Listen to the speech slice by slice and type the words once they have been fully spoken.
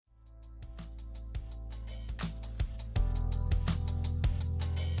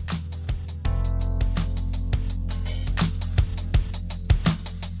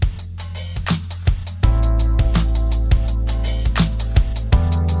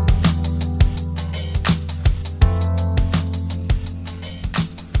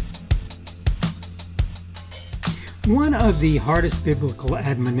One of the hardest biblical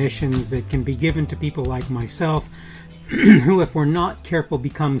admonitions that can be given to people like myself, who, if we're not careful,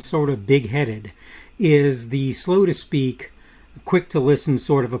 become sort of big-headed, is the slow to speak, quick to listen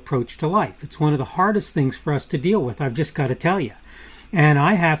sort of approach to life. It's one of the hardest things for us to deal with, I've just got to tell you. And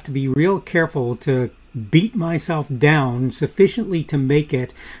I have to be real careful to beat myself down sufficiently to make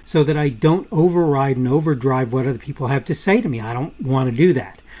it so that I don't override and overdrive what other people have to say to me. I don't want to do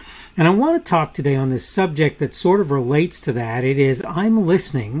that. And I want to talk today on this subject that sort of relates to that. It is, I'm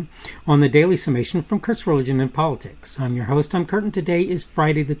listening on the Daily Summation from Kurt's Religion and Politics. I'm your host, I'm Kurt, and today is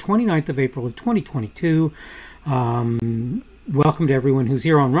Friday, the 29th of April of 2022. Welcome to everyone who's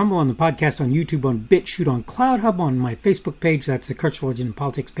here on Rumble, on the podcast, on YouTube, on BitChute, on CloudHub, on my Facebook page. That's the Kurt's Religion and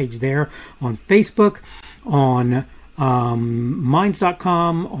Politics page there on Facebook, on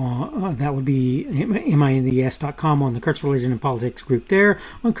Minds.com, that would be minds.com, on the Kurt's Religion and Politics group there,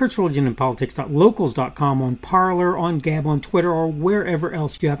 on Kurt's Religion and Politics.locals.com, on Parler, on Gab, on Twitter, or wherever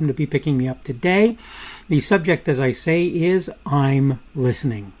else you happen to be picking me up today. The subject, as I say, is I'm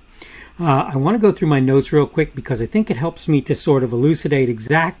listening. I want to go through my notes real quick because I think it helps me to sort of elucidate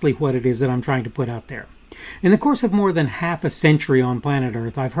exactly what it is that I'm trying to put out there. In the course of more than half a century on planet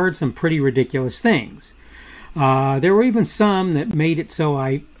Earth, I've heard some pretty ridiculous things. There were even some that made it so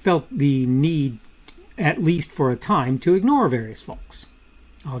I felt the need, at least for a time, to ignore various folks.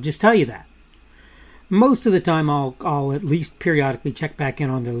 I'll just tell you that. Most of the time, I'll at least periodically check back in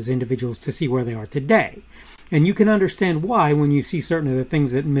on those individuals to see where they are today. And you can understand why when you see certain of the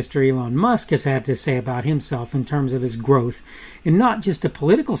things that Mr. Elon Musk has had to say about himself in terms of his growth, in not just a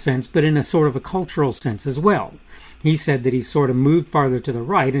political sense, but in a sort of a cultural sense as well. He said that he's sort of moved farther to the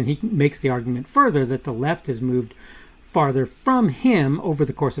right, and he makes the argument further that the left has moved farther from him over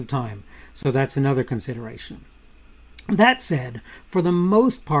the course of time. So that's another consideration. That said, for the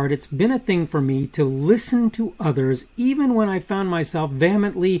most part, it's been a thing for me to listen to others, even when I found myself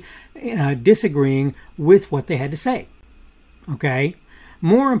vehemently disagreeing with what they had to say. Okay?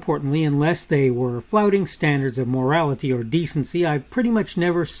 More importantly, unless they were flouting standards of morality or decency, I've pretty much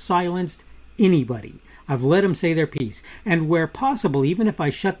never silenced anybody. I've let them say their piece. And where possible, even if I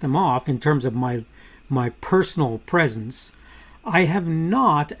shut them off in terms of my personal presence, I have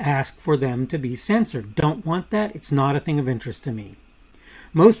not asked for them to be censored. Don't want that. It's not a thing of interest to me.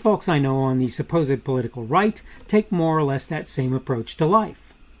 Most folks I know on the supposed political right take more or less that same approach to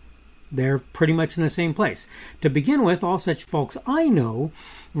life. They're pretty much in the same place. To begin with, all such folks I know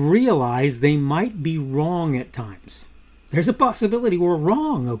realize they might be wrong at times. There's a possibility we're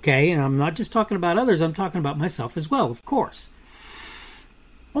wrong, okay? And I'm not just talking about others, I'm talking about myself as well, of course.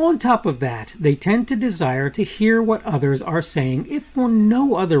 On top of that, they tend to desire to hear what others are saying, if for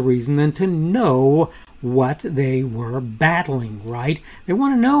no other reason than to know what they were battling, right? They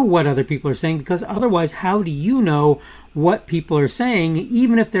want to know what other people are saying, because otherwise, how do you know what people are saying?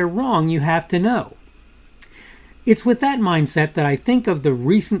 Even if they're wrong, you have to know. It's with that mindset that I think of the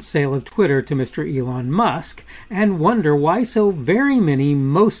recent sale of Twitter to Mr. Elon Musk and wonder why so very many,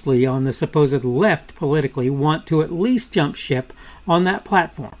 mostly on the supposed left politically, want to at least jump ship on that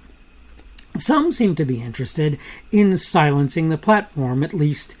platform. Some seem to be interested in silencing the platform, at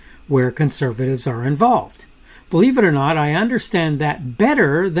least where conservatives are involved. Believe it or not, I understand that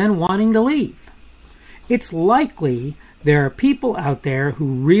better than wanting to leave. It's likely there are people out there who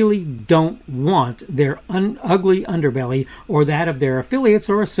really don't want their ugly underbelly or that of their affiliates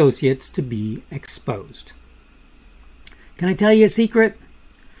or associates to be exposed. Can I tell you a secret?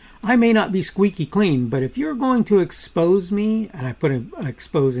 I may not be squeaky clean, but if you're going to expose me, and I put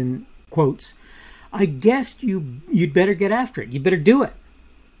expose in quotes, I guess you'd better get after it. You better do it.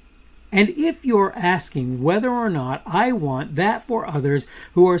 And if you're asking whether or not I want that for others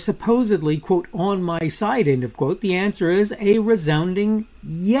who are supposedly, quote, on my side, end of quote, the answer is a resounding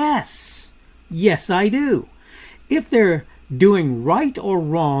yes. Yes, I do. If they're doing right or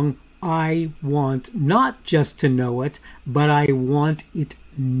wrong, I want not just to know it, but I want it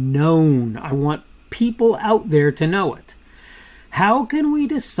known. I want people out there to know it. How can we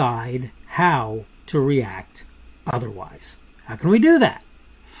decide how to react otherwise? How can we do that?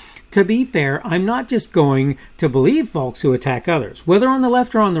 To be fair, I'm not just going to believe folks who attack others, whether on the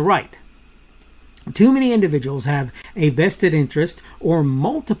left or on the right. Too many individuals have a vested interest or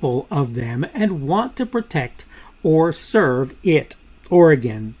multiple of them and want to protect or serve it, or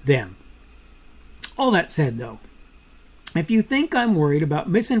again, them. All that said, though, if you think I'm worried about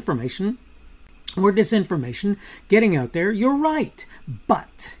misinformation or disinformation getting out there, you're right.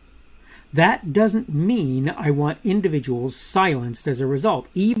 But that doesn't mean I want individuals silenced as a result,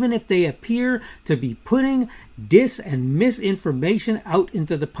 even if they appear to be putting dis and misinformation out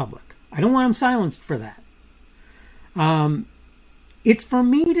into the public. I don't want them silenced for that. It's for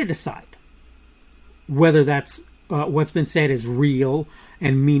me to decide whether that's what's been said is real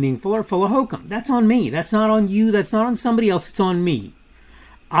and meaningful or full of hokum. That's on me. That's not on you. That's not on somebody else. It's on me.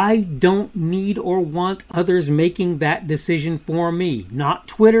 I don't need or want others making that decision for me. Not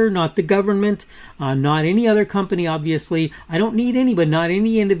Twitter, not the government, not any other company, obviously. I don't need anybody, not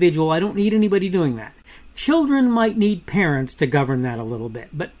any individual. I don't need anybody doing that. Children might need parents to govern that a little bit,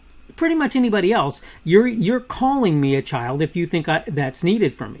 but pretty much anybody else, you're calling me a child if you think that's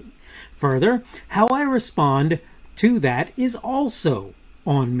needed for me. Further, how I respond to that is also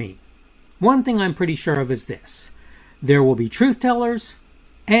on me. One thing I'm pretty sure of is this. There will be truth tellers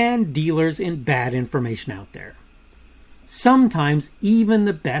and dealers in bad information out there. Sometimes even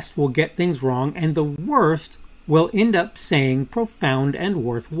the best will get things wrong, and the worst will end up saying profound and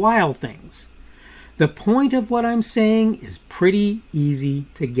worthwhile things. The point of what I'm saying is pretty easy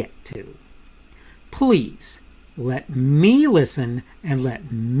to get to. Please let me listen and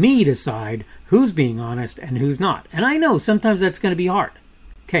let me decide who's being honest and who's not. And I know sometimes that's going to be hard.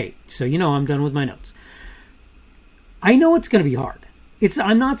 Okay, so I'm done with my notes. I know it's going to be hard.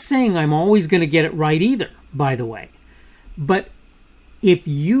 I'm not saying I'm always going to get it right either, by the way. But if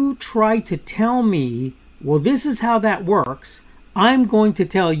you try to tell me, well, this is how that works, I'm going to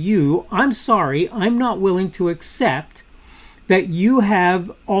tell you, I'm sorry, I'm not willing to accept that you have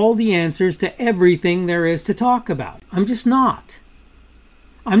all the answers to everything there is to talk about. I'm just not.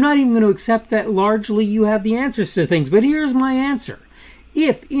 I'm not even going to accept that largely you have the answers to things. But here's my answer.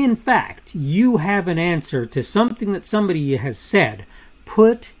 If, in fact, you have an answer to something that somebody has said,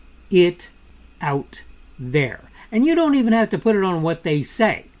 put it out there. And you don't even have to put it on what they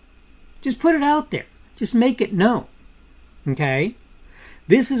say. Just put it out there. Just make it known. Okay?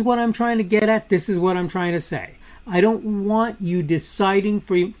 This is what I'm trying to get at. This is what I'm trying to say. I don't want you deciding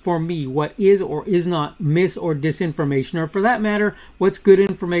for me what is or is not mis or disinformation, or for that matter, what's good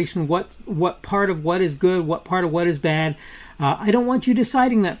information, what part of what is good, what part of what is bad. I don't want you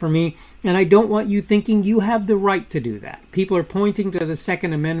deciding that for me, and I don't want you thinking you have the right to do that. People are pointing to the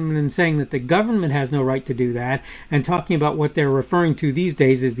Second Amendment and saying that the government has no right to do that, and talking about what they're referring to these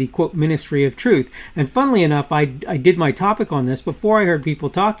days as the, quote, Ministry of Truth. And funnily enough, I did my topic on this before I heard people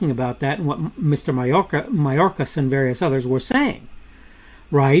talking about that and what Mr. Mayorkas and various others were saying,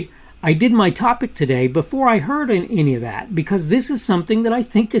 right? I did my topic today before I heard any of that, because this is something that I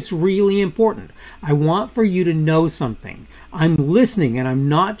think is really important. I want for you to know something. I'm listening, and I'm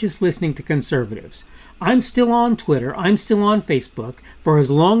not just listening to conservatives. I'm still on Twitter. I'm still on Facebook for as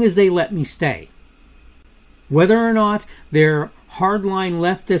long as they let me stay. Whether or not they're hardline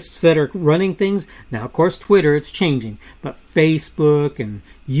leftists that are running things, now, of course, Twitter, it's changing, but Facebook and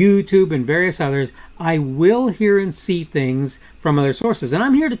YouTube and various others, I will hear and see things from other sources. And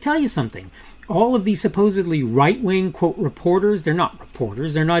I'm here to tell you something. All of these supposedly right-wing, quote, reporters, they're not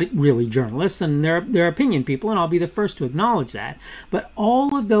reporters, they're not really journalists, and they're opinion people, and I'll be the first to acknowledge that. But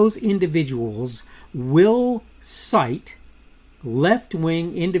all of those individuals will cite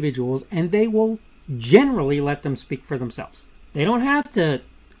left-wing individuals, and they will generally let them speak for themselves. They don't have to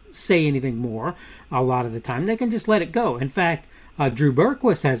say anything more a lot of the time. They can just let it go. In fact, Drew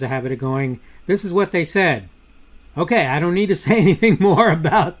Berquist has a habit of going, this is what they said. Okay, I don't need to say anything more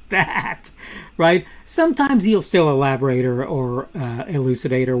about that, right? Sometimes he'll still elaborate or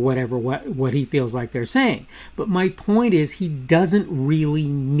elucidate or whatever, what he feels like they're saying. But my point is he doesn't really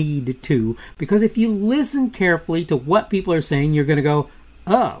need to, because if you listen carefully to what people are saying, you're going to go,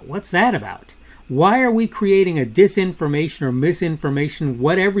 oh, what's that about? Why are we creating a disinformation or misinformation,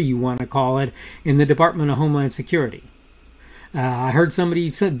 whatever you want to call it, in the Department of Homeland Security? I heard somebody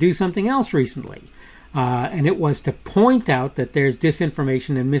do something else recently. And it was to point out that there's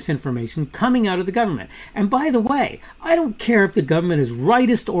disinformation and misinformation coming out of the government. And by the way, I don't care if the government is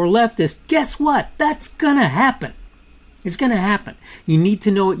rightist or leftist. Guess what? That's going to happen. It's going to happen. You need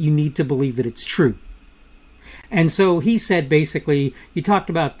to know it. You need to believe that it's true. And so he said, basically, you talked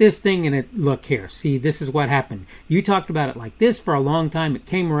about this thing and look here, see, this is what happened. You talked about it like this for a long time. It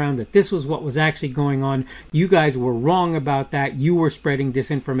came around that this was what was actually going on. You guys were wrong about that. You were spreading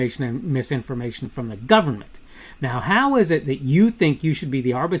disinformation and misinformation from the government. Now, how is it that you think you should be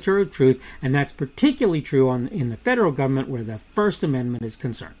the arbiter of truth? And that's particularly true in the federal government where the First Amendment is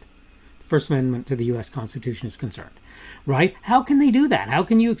concerned. The First Amendment to the U.S. Constitution is concerned. Right? How can they do that? How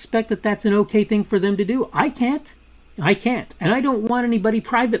can you expect that that's an okay thing for them to do? I can't. And I don't want anybody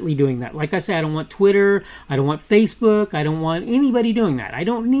privately doing that. Like I say, I don't want Twitter. I don't want Facebook. I don't want anybody doing that. I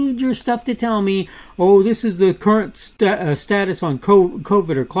don't need your stuff to tell me, oh, this is the current status on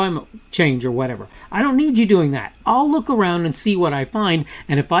COVID or change or whatever. I don't need you doing that. I'll look around and see what I find,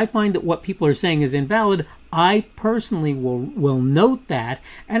 and if I find that what people are saying is invalid, I personally will note that,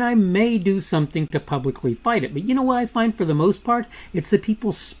 and I may do something to publicly fight it. But you know what I find for the most part? It's the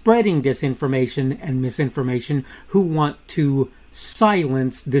people spreading disinformation and misinformation who want to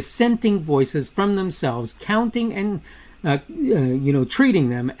silence dissenting voices from themselves, counting and treating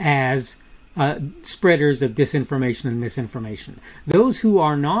them as spreaders of disinformation and misinformation. Those who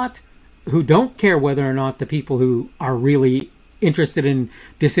don't care whether or not the people who are really interested in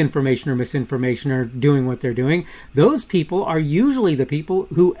disinformation or misinformation are doing what they're doing, those people are usually the people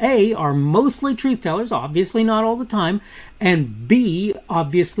who A, are mostly truth tellers, obviously not all the time, and B,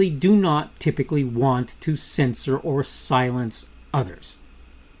 obviously do not typically want to censor or silence others.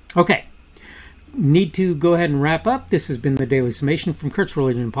 Okay. Need to go ahead and wrap up. This has been the Daily Summation from Kurt's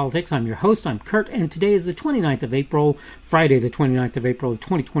Religion and Politics. I'm your host. I'm Kurt, and today is the 29th of April, Friday the 29th of April of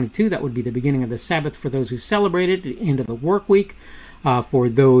 2022. That would be the beginning of the Sabbath for those who celebrate it, the end of the work week. For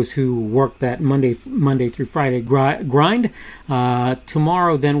those who work that Monday through Friday grind.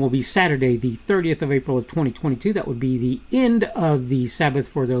 Tomorrow then will be Saturday, the 30th of April of 2022. That would be the end of the Sabbath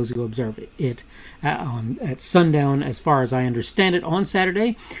for those who observe it at sundown, as far as I understand it, on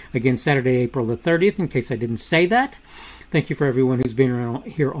Saturday. Again, Saturday, April the 30th, in case I didn't say that. Thank you for everyone who's been around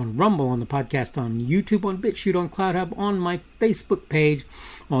here on Rumble, on the podcast, on YouTube, on BitChute, on CloudHub, on my Facebook page,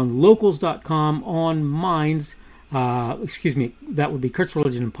 on locals.com, on Minds. That would be Kurt's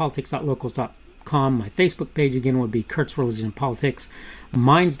Religion and Politics.locals.com. My Facebook page again would be Kurt's Religion and Politics.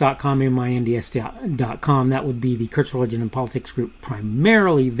 Minds.com, minds.com. That would be the Kurt's Religion and Politics group,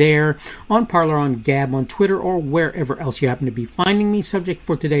 primarily there, on Parler, on Gab, on Twitter, or wherever else you happen to be finding me. Subject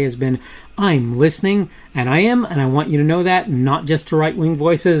for today has been I'm listening, and I am, and I want you to know that, not just to right-wing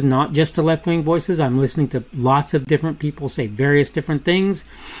voices, not just to left-wing voices. I'm listening to lots of different people say various different things.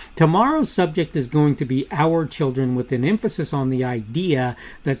 Tomorrow's subject is going to be our children, with an emphasis on the idea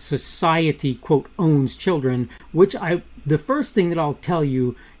that society, quote, owns children, which the first thing that I'll tell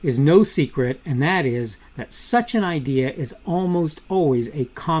you is no secret, and that is that such an idea is almost always a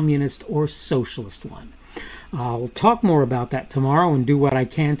communist or socialist one. I'll talk more about that tomorrow and do what I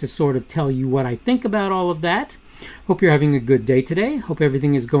can to sort of tell you what I think about all of that. Hope you're having a good day today. Hope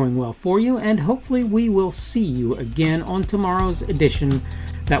everything is going well for you, and hopefully we will see you again on tomorrow's edition.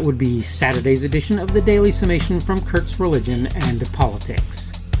 That would be Saturday's edition of the Daily Summation from Kurt's Religion and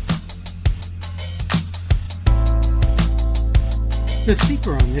Politics. The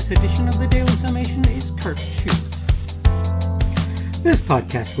speaker on this edition of the Daily Summation is Kurt Schubert. This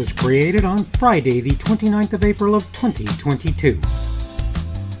podcast was created on Friday, the 29th of April of 2022.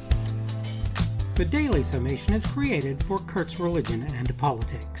 The Daily Summation is created for Kurt's Religion and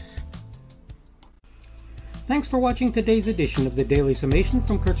Politics. Thanks for watching today's edition of the Daily Summation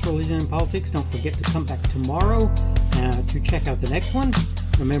from Kurt's Religion and Politics. Don't forget to come back tomorrow to check out the next one.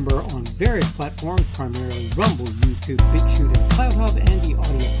 Remember, on various platforms, primarily Rumble, YouTube, BitChute, and CloudHub, and the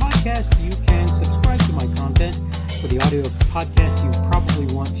audio podcast, you can subscribe to my content. For the audio podcast, you probably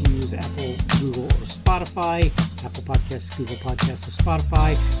want to use Apple, Google, or Spotify. Apple Podcasts, Google Podcasts, or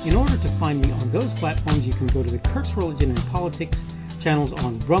Spotify. In order to find me on those platforms, you can go to the Kurt's Religion and Politics channels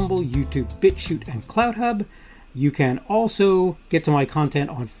on Rumble, YouTube, BitChute, and CloudHub. You can also get to my content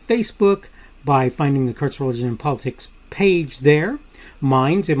on Facebook by finding the Kurt's Religion and Politics page there.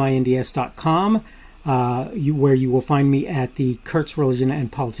 Minds, minds.com, where you will find me at the Kurt's Religion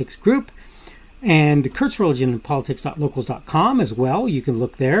and Politics group, and Kurt's Religion and Politics.locals.com as well. You can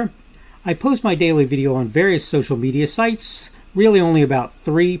look there. I post my daily video on various social media sites, really only about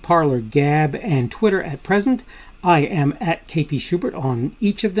 3, Parler, Gab, and Twitter at present. I am at KP Schubert on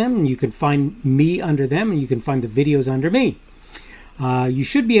each of them, and you can find me under them, and you can find the videos under me. You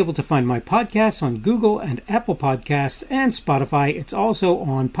should be able to find my podcasts on Google and Apple Podcasts and Spotify. It's also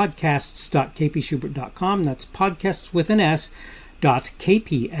on podcasts.kpschubert.com. That's podcasts with an S,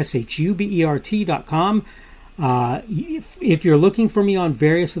 .kpschubert.com. If you're looking for me on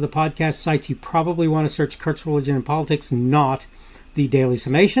various of the podcast sites, you probably want to search Kurt's Religion and Politics, not the Daily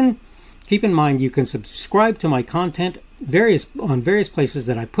Summation. Keep in mind, you can subscribe to my content on various places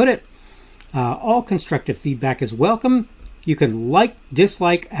that I put it. All constructive feedback is welcome. You can like,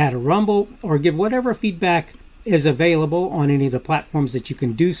 dislike, add a rumble, or give whatever feedback is available on any of the platforms that you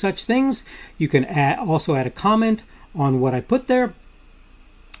can do such things. You can also add a comment on what I put there.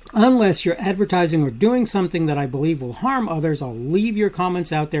 Unless you're advertising or doing something that I believe will harm others, I'll leave your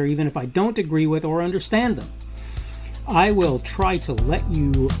comments out there even if I don't agree with or understand them. I will try to let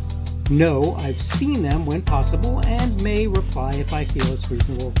you know I've seen them when possible and may reply if I feel it's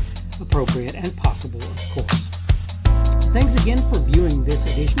reasonable, appropriate, and possible, of course. Thanks again for viewing this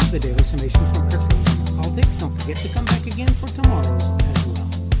edition of the Daily Summation from Kurt's Religion and Politics. Don't forget to come back again for tomorrow's as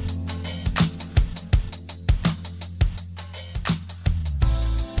well.